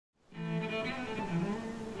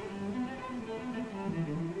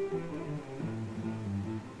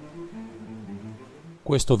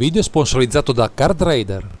Questo video è sponsorizzato da Card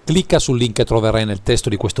Raider. Clicca sul link che troverai nel testo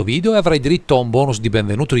di questo video e avrai diritto a un bonus di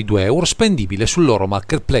benvenuto di 2 euro spendibile sul loro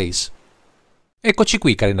marketplace. Eccoci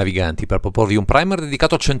qui, cari naviganti, per proporvi un primer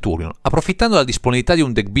dedicato a Centurion, approfittando della disponibilità di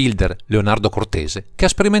un deck builder, Leonardo Cortese, che ha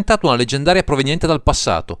sperimentato una leggendaria proveniente dal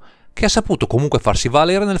passato, che ha saputo comunque farsi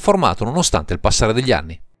valere nel formato nonostante il passare degli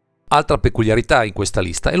anni. Altra peculiarità in questa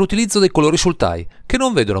lista è l'utilizzo dei colori sultai, che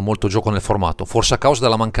non vedono molto gioco nel formato, forse a causa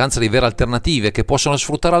della mancanza di vere alternative che possono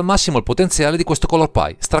sfruttare al massimo il potenziale di questo color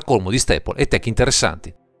pie, stracolmo di staple e tech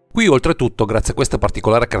interessanti. Qui oltretutto, grazie a questa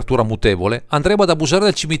particolare creatura mutevole, andremo ad abusare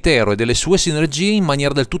del cimitero e delle sue sinergie in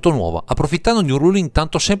maniera del tutto nuova, approfittando di un ruling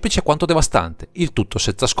tanto semplice quanto devastante, il tutto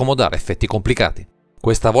senza scomodare effetti complicati.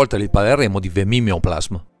 Questa volta li parleremo di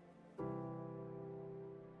Mimeoplasm.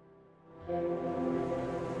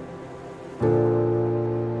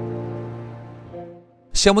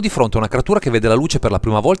 Siamo di fronte a una creatura che vede la luce per la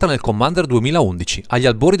prima volta nel Commander 2011, agli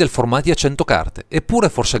albori del formato a 100 carte, eppure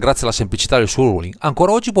forse grazie alla semplicità del suo ruling,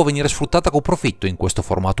 ancora oggi può venire sfruttata con profitto in questo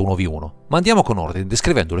formato 1v1. Ma andiamo con ordine,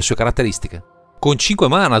 descrivendo le sue caratteristiche. Con 5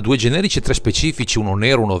 mana, 2 generici e 3 specifici, uno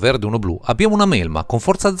nero, uno verde e uno blu, abbiamo una melma con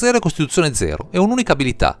forza 0 e costituzione 0 e un'unica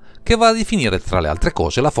abilità, che va a definire tra le altre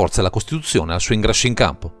cose la forza e la costituzione al suo ingresso in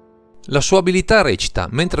campo. La sua abilità recita: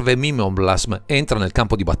 mentre Mimeoplasm entra nel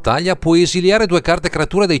campo di battaglia, puoi esiliare 2 carte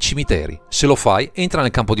creature dai cimiteri. Se lo fai, entra nel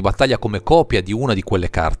campo di battaglia come copia di una di quelle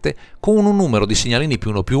carte, con un numero di segnalini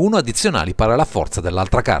 +1/+1 addizionali pari alla forza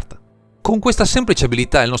dell'altra carta. Con questa semplice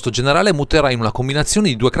abilità il nostro generale muterà in una combinazione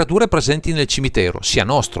di 2 creature presenti nel cimitero, sia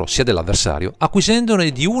nostro sia dell'avversario, acquisendone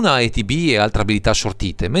di una ATB e altre abilità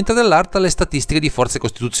assortite, mentre dell'altra le statistiche di forza e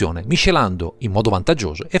costituzione, miscelando, in modo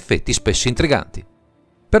vantaggioso, effetti spesso intriganti.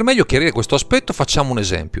 Per meglio chiarire questo aspetto facciamo un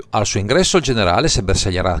esempio. Al suo ingresso il generale, se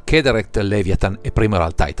bersaglierà Kederect, Leviathan e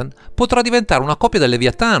Primeval Titan, potrà diventare una copia del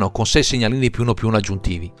Leviatano con 6 segnalini +1/+1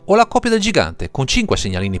 aggiuntivi, o la copia del Gigante con 5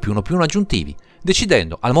 segnalini +1/+1 aggiuntivi,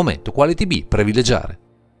 decidendo al momento quale TB privilegiare.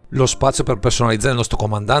 Lo spazio per personalizzare il nostro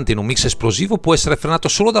comandante in un mix esplosivo può essere frenato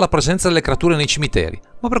solo dalla presenza delle creature nei cimiteri,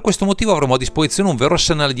 ma per questo motivo avremo a disposizione un vero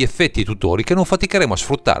arsenale di effetti e tutori che non faticheremo a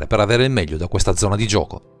sfruttare per avere il meglio da questa zona di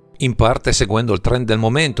gioco. In parte, seguendo il trend del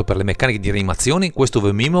momento per le meccaniche di rianimazione, questo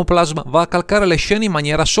Mimeoplasm va a calcare le scene in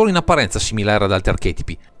maniera solo in apparenza similare ad altri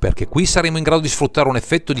archetipi, perché qui saremo in grado di sfruttare un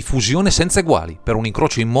effetto di fusione senza eguali, per un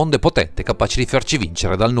incrocio immondo e potente capace di farci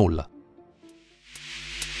vincere dal nulla.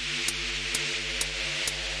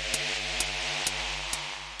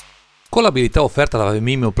 Con l'abilità offerta dalla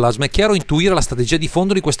Mimeoplasm è chiaro intuire la strategia di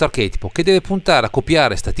fondo di questo archetipo, che deve puntare a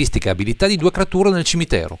copiare statistiche e abilità di 2 creature nel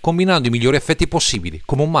cimitero, combinando i migliori effetti possibili,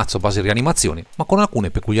 come un mazzo a base rianimazioni, ma con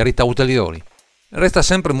alcune peculiarità ulteriori. Resta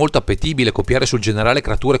sempre molto appetibile copiare sul generale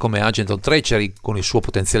creature come Agent of Treachery, con il suo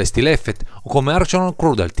potenziale Steel Effect, o come Archon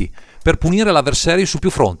Cruelty, per punire l'avversario su più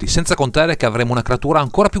fronti, senza contare che avremo una creatura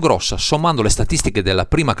ancora più grossa, sommando le statistiche della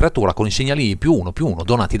prima creatura con i segnalini +1/+1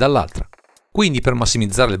 donati dall'altra. Quindi per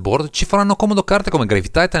massimizzare il board ci faranno comodo carte come Grave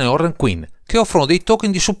Titan e Horror Queen, che offrono dei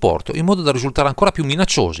token di supporto in modo da risultare ancora più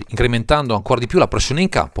minacciosi, incrementando ancora di più la pressione in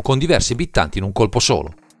campo con diversi abittanti in un colpo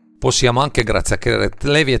solo. Possiamo anche, grazie a Kederect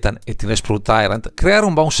Leviathan e Tyrannus Tyrant, creare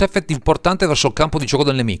un bounce effect importante verso il campo di gioco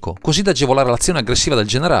del nemico, così da agevolare l'azione aggressiva del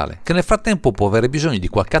generale, che nel frattempo può avere bisogno di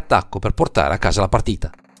qualche attacco per portare a casa la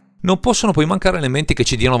partita. Non possono poi mancare elementi che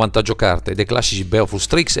ci diano vantaggio carte, dei classici Beowulf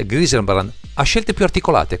Strix e Griselbrand, a scelte più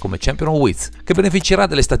articolate come Champion of Wits, che beneficerà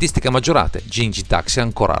delle statistiche maggiorate, Gingy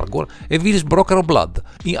Taxian, Corargor e Vils Broker of Blood,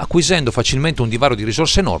 acquisendo facilmente un divario di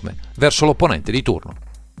risorse enorme verso l'opponente di turno.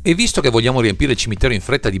 E visto che vogliamo riempire il cimitero in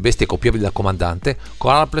fretta di bestie copiabili dal comandante,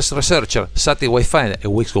 con Alpless Researcher, Sati Wi-Fi e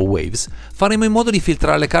Wixwell Waves, faremo in modo di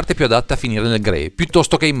filtrare le carte più adatte a finire nel grave,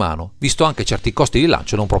 piuttosto che in mano, visto anche certi costi di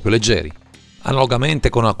lancio non proprio leggeri.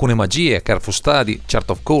 Analogamente con alcune magie, Careful Study, Chart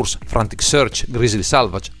of Course, Frantic Search, Grizzly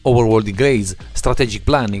Salvage, Overworlding Graze, Strategic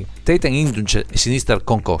Planning, Titan Indulge e Sinister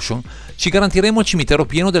Concoction, ci garantiremo il cimitero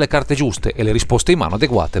pieno delle carte giuste e le risposte in mano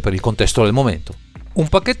adeguate per il contesto del momento. Un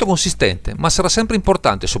pacchetto consistente, ma sarà sempre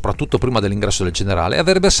importante, soprattutto prima dell'ingresso del generale,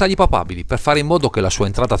 avere bersagli papabili per fare in modo che la sua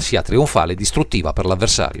entrata sia trionfale e distruttiva per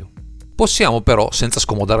l'avversario. Possiamo però, senza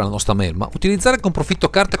scomodare la nostra melma, utilizzare con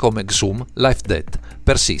profitto carte come Exhume, Life Death,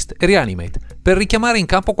 Persist e Reanimate per richiamare in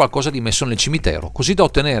campo qualcosa di messo nel cimitero, così da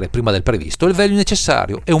ottenere prima del previsto il value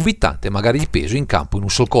necessario e un vittante magari di peso in campo in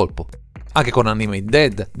un sol colpo. Anche con Animate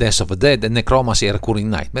Dead, Dance of the Dead, Necromancy e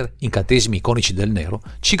Recurring Nightmare, incantesimi iconici del nero,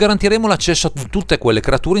 ci garantiremo l'accesso a tutte quelle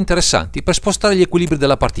creature interessanti per spostare gli equilibri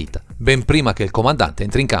della partita, ben prima che il comandante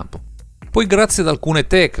entri in campo. Poi grazie ad alcune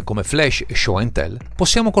tech come flash e show and tell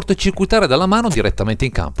possiamo cortocircuitare dalla mano direttamente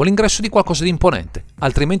in campo l'ingresso di qualcosa di imponente,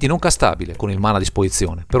 altrimenti non castabile con il mana a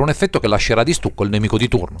disposizione, per un effetto che lascerà di stucco il nemico di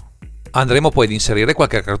turno. Andremo poi ad inserire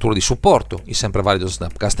qualche creatura di supporto, il sempre valido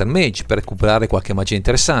Snapcaster Mage per recuperare qualche magia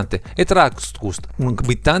interessante e Traxcust, un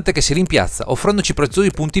abittante che si rimpiazza offrendoci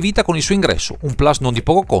preziosi punti vita con il suo ingresso, un plus non di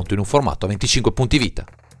poco conto in un formato a 25 punti vita.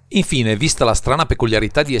 Infine, vista la strana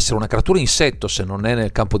peculiarità di essere una creatura insetto se non è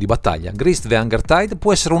nel campo di battaglia, Grist the Hungertide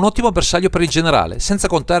può essere un ottimo bersaglio per il generale, senza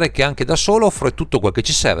contare che anche da solo offre tutto quel che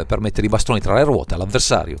ci serve per mettere i bastoni tra le ruote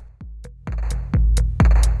all'avversario.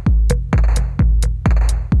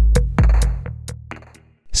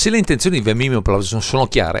 Se le intenzioni di Mimeoplasm sono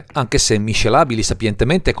chiare, anche se miscelabili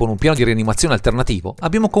sapientemente con un piano di rianimazione alternativo,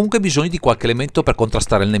 abbiamo comunque bisogno di qualche elemento per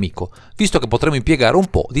contrastare il nemico, visto che potremo impiegare un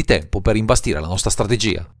po' di tempo per imbastire la nostra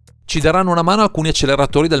strategia. Ci daranno una mano alcuni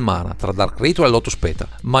acceleratori del mana, tra Dark Ritual e Lotus Petal,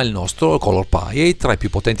 ma il nostro, Color Pie, tra i più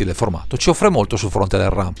potenti del formato, ci offre molto sul fronte del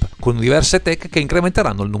ramp, con diverse tech che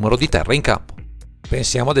incrementeranno il numero di terre in campo.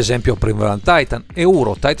 Pensiamo ad esempio a Primeval Titan e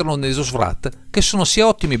Uro, Titan of Nessus Wrath, che sono sia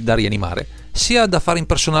ottimi da rianimare, sia da fare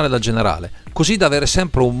impersonare dal generale, così da avere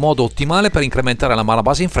sempre un modo ottimale per incrementare la mana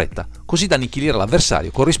base in fretta, così da annichilire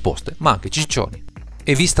l'avversario con risposte, ma anche ciccioni.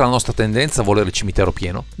 E vista la nostra tendenza a volere il cimitero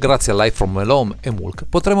pieno, grazie a Life from Melom e Mulk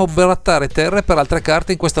potremo barattare terre per altre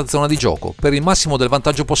carte in questa zona di gioco, per il massimo del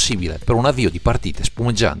vantaggio possibile, per un avvio di partite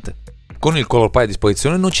spumeggiante. Con il Color Pie a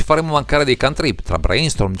disposizione non ci faremo mancare dei cantrip tra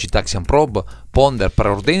Brainstorm, Gitaxian Probe, Ponder,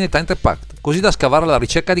 Preordine e Time Pact, così da scavare alla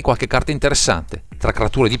ricerca di qualche carta interessante, tra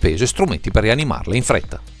creature di peso e strumenti per rianimarle in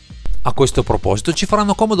fretta. A questo proposito ci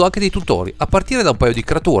faranno comodo anche dei tutori, a partire da un paio di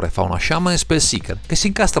creature, Fauna Shaman e Spellseeker, che si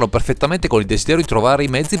incastrano perfettamente con il desiderio di trovare i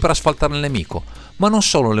mezzi per asfaltare il nemico, ma non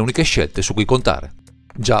sono le uniche scelte su cui contare.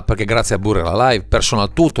 Già, perché grazie a Burger Alive,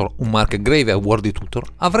 Personal Tutor, un Market Grave e Wordy Tutor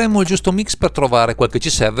avremo il giusto mix per trovare quel che ci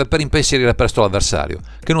serve per impensierire presto l'avversario,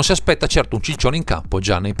 che non si aspetta certo un ciccione in campo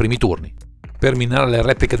già nei primi turni. Per minare le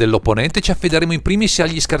repliche dell'opponente ci affideremo in primis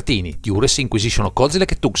agli scartini, Dures, Inquisition,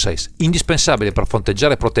 Kozilek e Tuxais, indispensabili per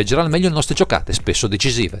fronteggiare e proteggere al meglio le nostre giocate, spesso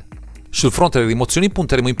decisive. Sul fronte delle rimozioni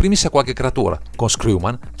punteremo in primis a qualche creatura, con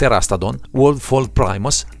Screwman, Terastodon, Worldfall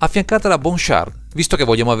Primus, affiancata da Bone Shard, visto che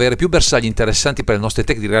vogliamo avere più bersagli interessanti per le nostre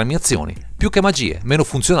tech di rianimazioni, più che magie, meno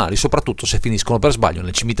funzionali soprattutto se finiscono per sbaglio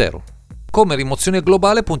nel cimitero. Come rimozione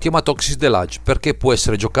globale puntiamo a Toxic Delage perché può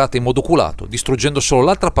essere giocata in modo oculato, distruggendo solo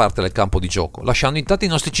l'altra parte del campo di gioco, lasciando intatti i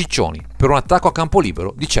nostri ciccioni, per un attacco a campo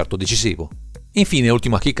libero di certo decisivo. Infine,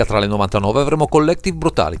 ultima chicca tra le 99, avremo Collective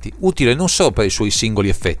Brutality, utile non solo per i suoi singoli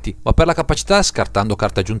effetti, ma per la capacità, scartando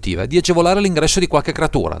carte aggiuntive, di agevolare l'ingresso di qualche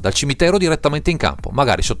creatura dal cimitero direttamente in campo,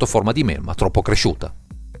 magari sotto forma di melma troppo cresciuta.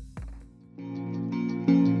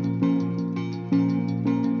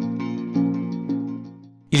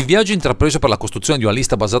 Il viaggio intrapreso per la costruzione di una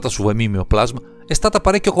lista basata su Mimeoplasm è stata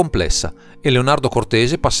parecchio complessa e Leonardo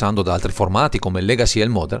Cortese, passando da altri formati come il Legacy e il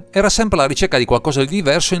Modern, era sempre alla ricerca di qualcosa di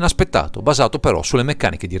diverso e inaspettato, basato però sulle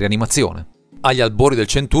meccaniche di rianimazione. Agli albori del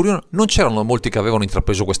Centurion non c'erano molti che avevano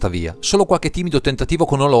intrapreso questa via, solo qualche timido tentativo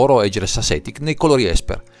con loro e Ageless Ascetic nei colori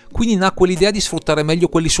Esper, quindi nacque l'idea di sfruttare meglio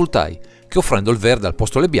quelli sultai, che offrendo il verde al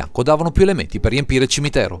posto del bianco davano più elementi per riempire il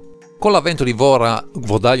cimitero. Con l'avvento di Vora,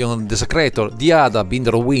 Vodalion Desecrator, Diada,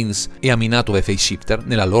 Binder of Winds e Aminato e Face Shifter,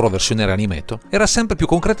 nella loro versione reanimato, era sempre più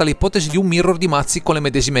concreta l'ipotesi di un mirror di mazzi con le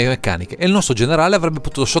medesime meccaniche e il nostro generale avrebbe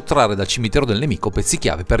potuto sottrarre dal cimitero del nemico pezzi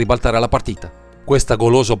chiave per ribaltare la partita. Questa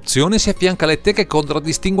golosa opzione si affianca alle tech che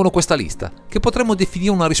contraddistinguono questa lista, che potremmo definire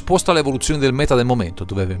una risposta alle evoluzioni del meta del momento,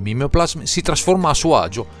 dove Mimeoplasm si trasforma a suo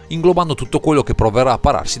agio, inglobando tutto quello che proverà a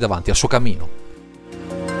pararsi davanti al suo cammino.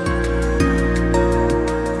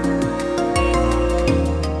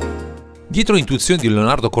 Dietro l'intuizione di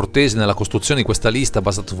Leonardo Cortese nella costruzione di questa lista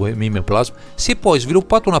basata su Mimeoplasm si è poi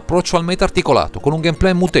sviluppato un approccio al meta articolato con un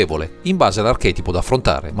gameplay mutevole, in base all'archetipo da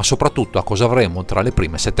affrontare, ma soprattutto a cosa avremo tra le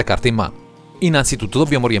prime 7 carte in mano. Innanzitutto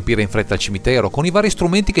dobbiamo riempire in fretta il cimitero con i vari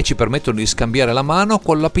strumenti che ci permettono di scambiare la mano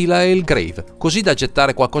con la pila e il grave, così da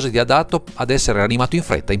gettare qualcosa di adatto ad essere rianimato in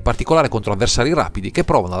fretta, in particolare contro avversari rapidi che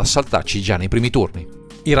provano ad assaltarci già nei primi turni.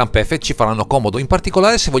 I ramp effect ci faranno comodo, in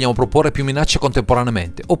particolare se vogliamo proporre più minacce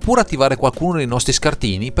contemporaneamente, oppure attivare qualcuno dei nostri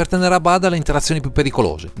scartini per tenere a bada le interazioni più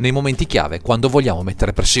pericolose, nei momenti chiave, quando vogliamo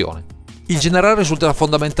mettere pressione. Il generale risulterà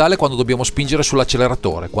fondamentale quando dobbiamo spingere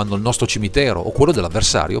sull'acceleratore, quando il nostro cimitero o quello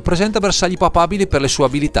dell'avversario presenta bersagli papabili per le sue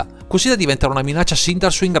abilità, così da diventare una minaccia sin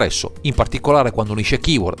dal suo ingresso, in particolare quando unisce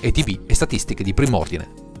keyword, ETB e statistiche di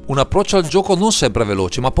prim'ordine. Un approccio al gioco non sempre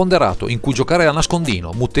veloce ma ponderato, in cui giocare a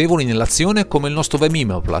nascondino, mutevoli nell'azione come il nostro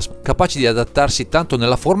Mimeoplasm, capaci di adattarsi tanto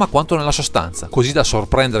nella forma quanto nella sostanza, così da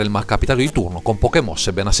sorprendere il malcapitato di turno con poche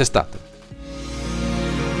mosse ben assestate.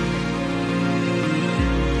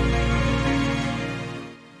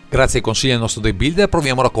 Grazie ai consigli del nostro deck builder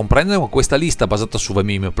proviamo a comprendere come questa lista basata su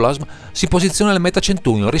Mimeoplasm si posiziona nel meta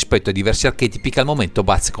Centurion rispetto ai diversi archetipi che al momento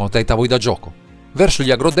bazzicano tra i tavoli da gioco. Verso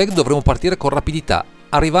gli agro deck dovremo partire con rapidità,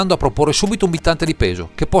 arrivando a proporre subito un bittante di peso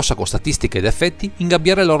che possa con statistiche ed effetti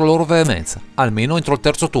ingabbiare la loro veemenza, almeno entro il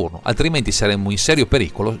terzo turno, altrimenti saremmo in serio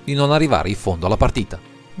pericolo di non arrivare in fondo alla partita.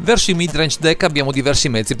 Verso i mid-range deck abbiamo diversi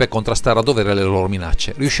mezzi per contrastare a dovere le loro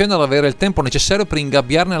minacce, riuscendo ad avere il tempo necessario per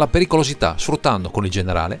ingabbiarne la pericolosità, sfruttando con il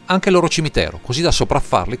generale anche il loro cimitero, così da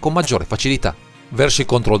sopraffarli con maggiore facilità. Verso i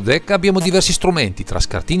control deck abbiamo diversi strumenti, tra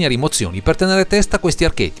scartini e rimozioni, per tenere testa a questi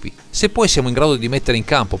archetipi. Se poi siamo in grado di mettere in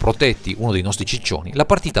campo protetti uno dei nostri ciccioni, la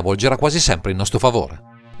partita volgerà quasi sempre in nostro favore.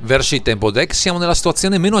 Verso i tempo deck siamo nella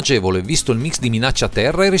situazione meno agevole, visto il mix di minaccia a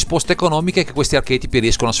terra e risposte economiche che questi archetipi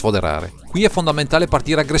riescono a sfoderare. Qui è fondamentale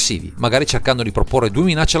partire aggressivi, magari cercando di proporre 2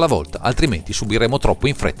 minacce alla volta, altrimenti subiremo troppo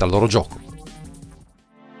in fretta il loro gioco.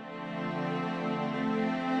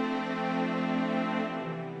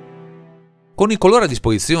 Con i colori a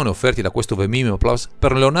disposizione offerti da questo Mimeoplasm,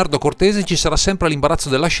 per Leonardo Cortese ci sarà sempre l'imbarazzo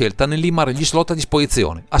della scelta nel limare gli slot a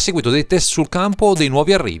disposizione, a seguito dei test sul campo o dei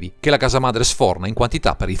nuovi arrivi, che la casa madre sforna in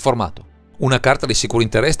quantità per il formato. Una carta di sicuro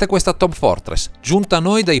interesse è questa Top Fortress, giunta a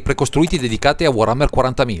noi dai precostruiti dedicati a Warhammer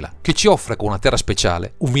 40.000, che ci offre con una terra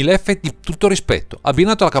speciale un 1000 effect di tutto rispetto,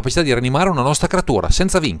 abbinato alla capacità di rianimare una nostra creatura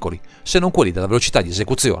senza vincoli, se non quelli della velocità di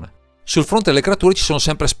esecuzione. Sul fronte delle creature ci sono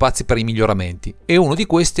sempre spazi per i miglioramenti, e uno di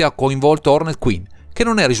questi ha coinvolto Hornet Queen, che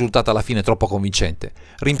non è risultata alla fine troppo convincente,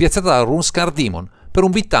 rimpiazzata da Runescar Demon per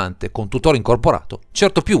un bittante con tutor incorporato,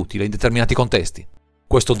 certo più utile in determinati contesti.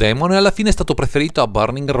 Questo demon è alla fine stato preferito a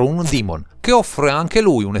Burning Rune Demon, che offre anche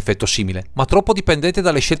lui un effetto simile, ma troppo dipendente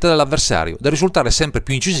dalle scelte dell'avversario, da risultare sempre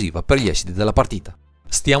più incisiva per gli esiti della partita.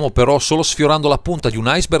 Stiamo però solo sfiorando la punta di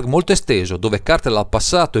un iceberg molto esteso, dove carte dal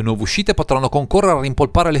passato e nuove uscite potranno concorrere a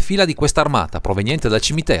rimpolpare le fila di questa armata proveniente dal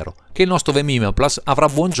cimitero, che il nostro Mimeoplasm avrà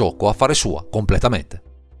buon gioco a fare sua completamente.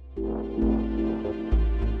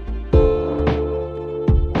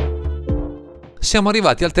 Siamo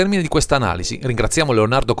arrivati al termine di questa analisi, ringraziamo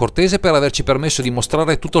Leonardo Cortese per averci permesso di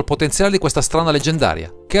mostrare tutto il potenziale di questa strana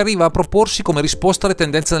leggendaria, che arriva a proporsi come risposta alle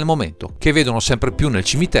tendenze del momento, che vedono sempre più nel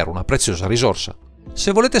cimitero una preziosa risorsa.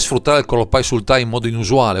 Se volete sfruttare il collopai sul TIE in modo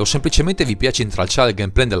inusuale o semplicemente vi piace intralciare il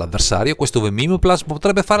gameplay dell'avversario, questo Mimeoplasm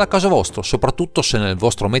potrebbe fare a caso vostro, soprattutto se nel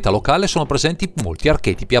vostro meta locale sono presenti molti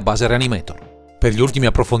archetipi a base reanimator. Per gli ultimi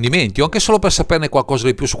approfondimenti o anche solo per saperne qualcosa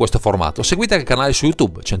di più su questo formato, seguite il canale su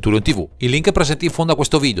YouTube, Centurion TV. Il link è presente in fondo a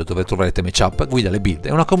questo video, dove troverete matchup, guide alle build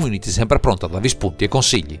e una community sempre pronta a darvi spunti e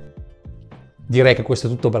consigli. Direi che questo è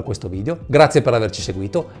tutto per questo video, grazie per averci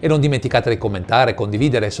seguito e non dimenticate di commentare,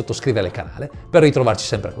 condividere e sottoscrivere il canale per ritrovarci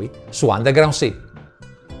sempre qui su UndergroundSea.